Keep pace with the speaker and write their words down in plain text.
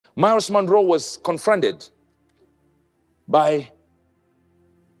Myles Munroe was confronted by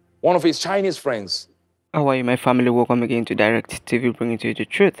one of his Chinese friends. How are you, my family? Welcome again to Direct TV, bringing to you the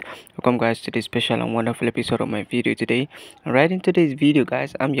truth. Welcome, guys, to this special and wonderful episode of my video today. And right in today's video,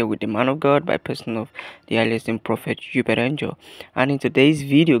 guys, I'm here with the man of God by person of the highest in prophet Uebert. And in today's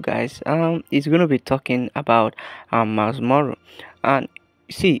video, guys, he's gonna be talking about Myles Munroe. And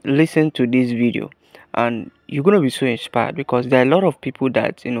see, listen to this video, and you're gonna be so inspired because there are a lot of people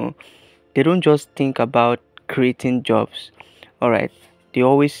that they don't just think about creating jobs. All right, they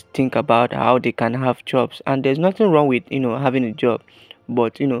always think about how they can have jobs, and there's nothing wrong with having a job,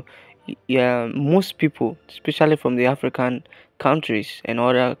 but yeah, most people, especially from the African countries and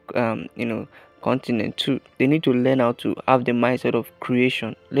other continent too, they need to learn how to have the mindset of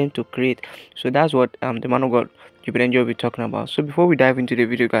creation, learn to create. So that's what the man of God you will be talking about. So before we dive into the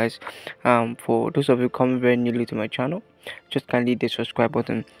video, guys, for those of you coming very newly to my channel, just kindly hit the subscribe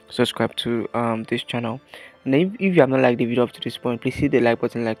button, subscribe to this channel. And if you have not liked the video up to this point, please hit the like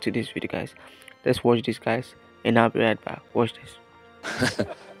button, like to this video, guys. Let's watch this, guys, and I'll be right back. Watch this.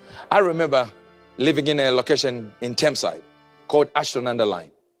 I remember living in a location in Thameside called Ashton Underline.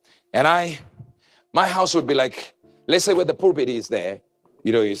 And my house would be like, let's say where the pulpit is there.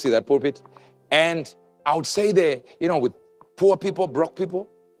 You see that pulpit? And I would say there, with poor people, broke people.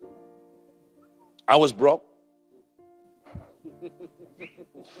 I was broke.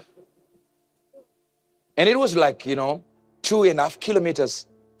 And it was like, 2.5 kilometers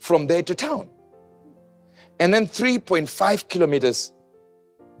from there to town. And then 3.5 kilometers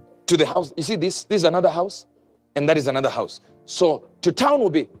to the house. You see this is another house, and that is another house. So to town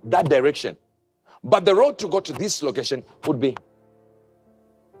would be that direction. But the road to go to this location would be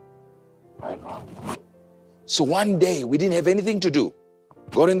right now. So one day, we didn't have anything to do.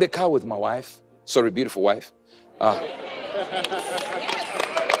 Got in the car with my wife. Sorry, beautiful wife.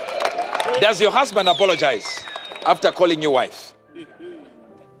 Does your husband apologize after calling you wife?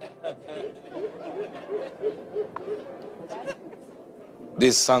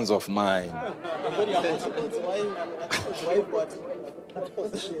 These sons of mine.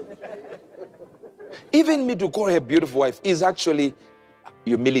 Even me to call her beautiful wife is actually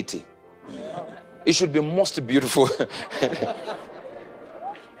humility. It should be most beautiful.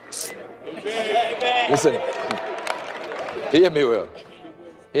 Listen, hear me well.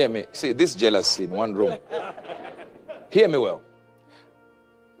 Hear me. See, this jealousy in one room. Hear me well.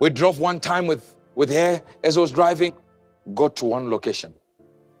 We drove one time with her as I was driving, got to one location.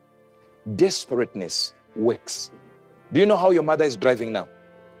 Desperateness works. Do you know how your mother is driving now?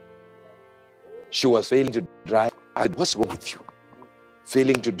 She was failing to drive. What's wrong with you?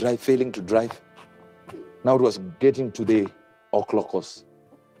 Failing to drive. Now it was getting to the o'clockers.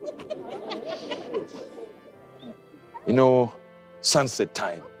 Sunset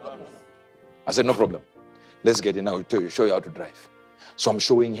time. I said, no problem. Let's get in now to show you how to drive. So I'm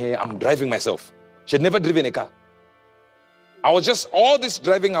showing her, I'm driving myself. She had never driven a car. All this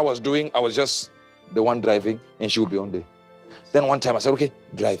driving I was doing, I was just the one driving, and she would be on there. Then one time I said, okay,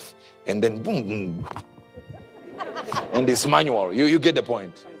 drive. And then boom, boom. And it's manual. You get the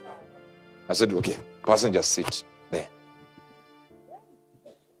point. I said, okay, passenger seat there.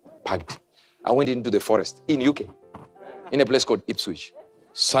 Packed. I went into the forest in UK, in a place called Ipswich.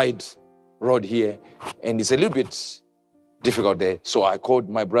 Side road here, and it's a little bit difficult there. So I called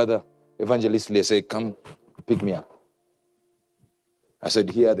my brother, Evangelist Lee, said, come pick me up. I said,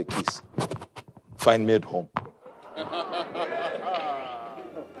 here are the keys. Find me at home.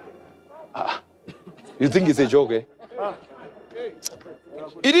 You think it's a joke, eh?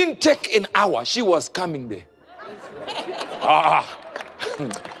 It didn't take an hour. She was coming there.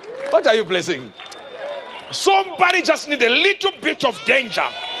 What are you blessing? Somebody just need a little bit of danger,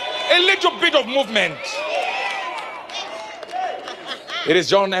 a little bit of movement. It is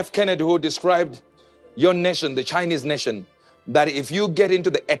John F. Kennedy who described your nation, the Chinese nation, that if you get into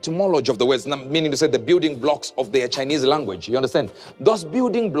the etymology of the words, meaning to say the building blocks of their Chinese language, you understand? Those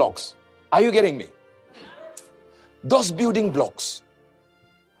building blocks, are you getting me? Those building blocks,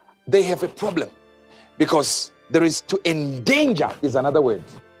 they have a problem because there is to endanger is another word.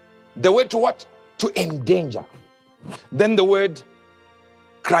 The word to what? To endanger. Then the word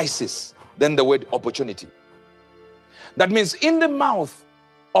crisis. Then the word opportunity. That means in the mouth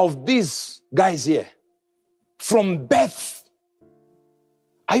of these guys here, from birth,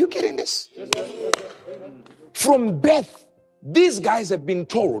 are you getting this? From birth, these guys have been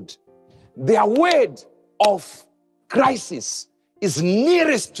told their word of crisis is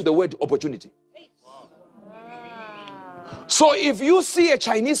nearest to the word opportunity. So if you see a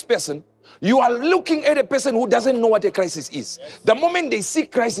Chinese person You are looking at a person who doesn't know what a crisis is. The moment they see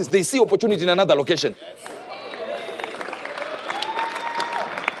crisis, they see opportunity in another location.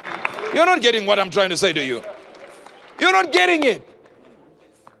 You're not getting what I'm trying to say to you. You're not getting it.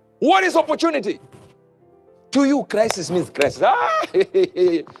 What is opportunity? To you, crisis means crisis.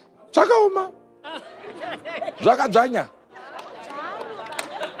 Chakauma. Zakadzanya.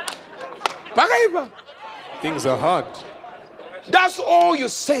 Pakaiba. Things are hard. That's all you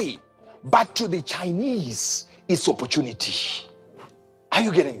say. But to the Chinese, it's opportunity. Are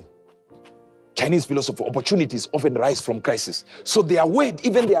you getting it? Chinese philosophy, opportunities often rise from crisis. So their word,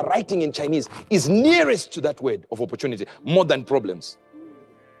 even their writing in Chinese, is nearest to that word of opportunity, more than problems.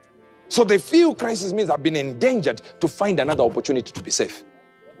 So they feel crisis means I've been endangered to find another opportunity to be safe.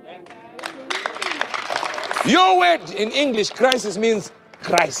 Your word in English, crisis, means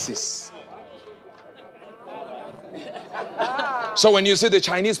crisis. So when you see the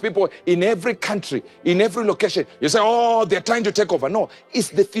Chinese people in every country, in every location, you say, oh, they're trying to take over. No, it's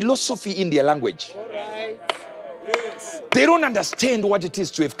the philosophy in their language. They don't understand what it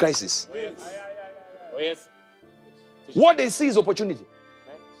is to have crisis. What they see is opportunity.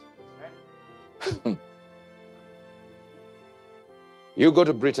 You go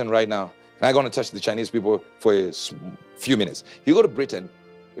to Britain right now, and I'm going to touch the Chinese people for a few minutes. You go to Britain,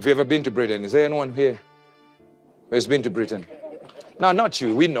 if you've ever been to Britain, is there anyone here who has been to Britain? No, not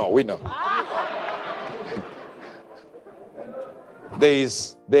you. We know.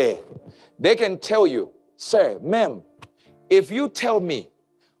 They can tell you, sir, ma'am, if you tell me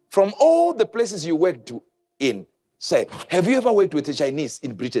from all the places you worked in, say, have you ever worked with a Chinese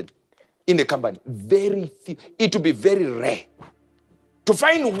in Britain, in a company? Very few. It will be very rare to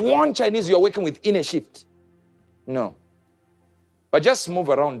find one Chinese you're working with in a shift. No. But just move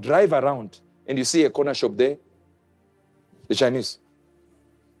around, drive around, and you see a corner shop there. The Chinese,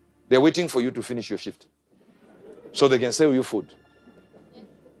 they're waiting for you to finish your shift so they can sell you food.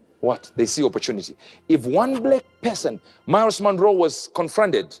 What? They see opportunity. If one black person, Myles Munroe, was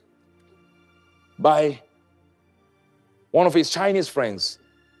confronted by one of his Chinese friends,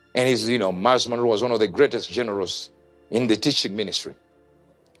 and Myles Munroe was one of the greatest generals in the teaching ministry.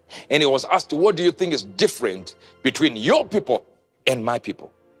 And he was asked, what do you think is different between your people and my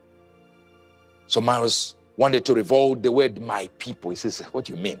people? So Myles wanted to revolt the word my people. He says, what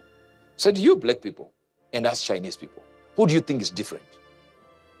do you mean? He said, you black people and us Chinese people, who do you think is different?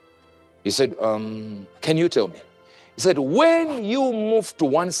 He said, can you tell me? He said, when you move to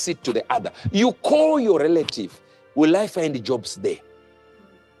one seat to the other, you call your relative, will I find jobs there?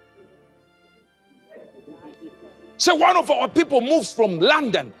 So one of our people moves from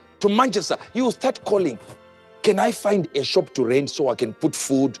London to Manchester, you start calling, can I find a shop to rent so I can put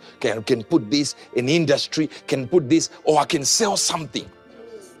food, can put this, an industry, can put this, or I can sell something?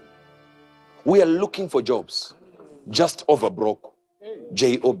 We are looking for jobs, just over broke,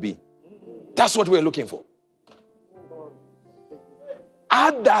 J-O-B. That's what we're looking for.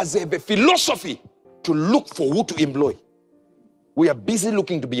 Others have a philosophy to look for who to employ. We are busy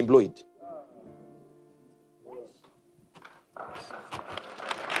looking to be employed.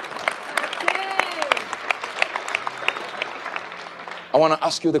 I want to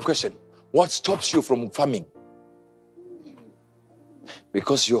ask you the question, what stops you from farming?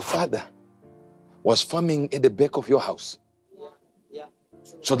 Because your father was farming at the back of your house.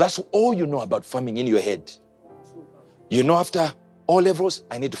 So that's all you know about farming in your head. You know, after all levels,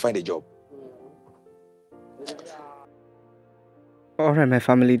 I need to find a job. All right, my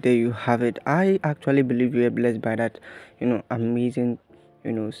family, there you have it. I actually believe you are blessed by that, amazing,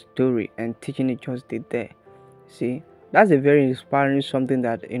 story and teaching it just did there. See, that's a very inspiring something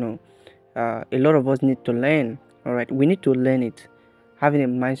that, a lot of us need to learn. All right, we need to learn it. Having a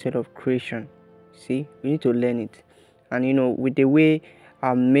mindset of creation. See, we need to learn it. And, with the way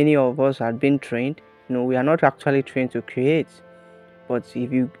many of us have been trained, we are not actually trained to create. But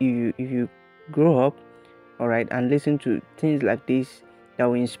if you grow up, all right, and listen to things like this that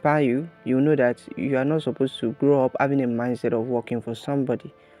will inspire you, you know that you are not supposed to grow up having a mindset of working for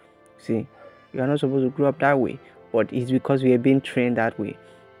somebody. See, you are not supposed to grow up that way, but it's because we are being trained that way.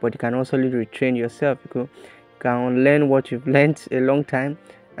 But you can also retrain yourself, because you can learn what you've learned a long time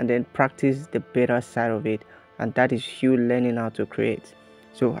and then practice the better side of it, and that is you learning how to create.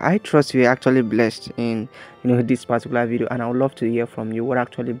 So I trust you are actually blessed in this particular video, and I would love to hear from you what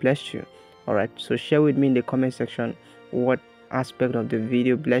actually blessed you. All right, so share with me in the comment section what aspect of the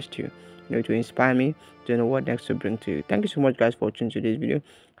video blessed you, to inspire me to know what next to bring to you. Thank you so much, guys, for watching today's video.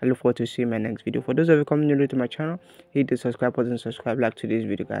 I look forward to seeing my next video. For those of you coming new to my channel, hit the subscribe button, subscribe, like today's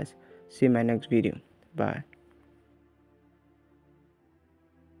video, guys. See you in my next video. Bye.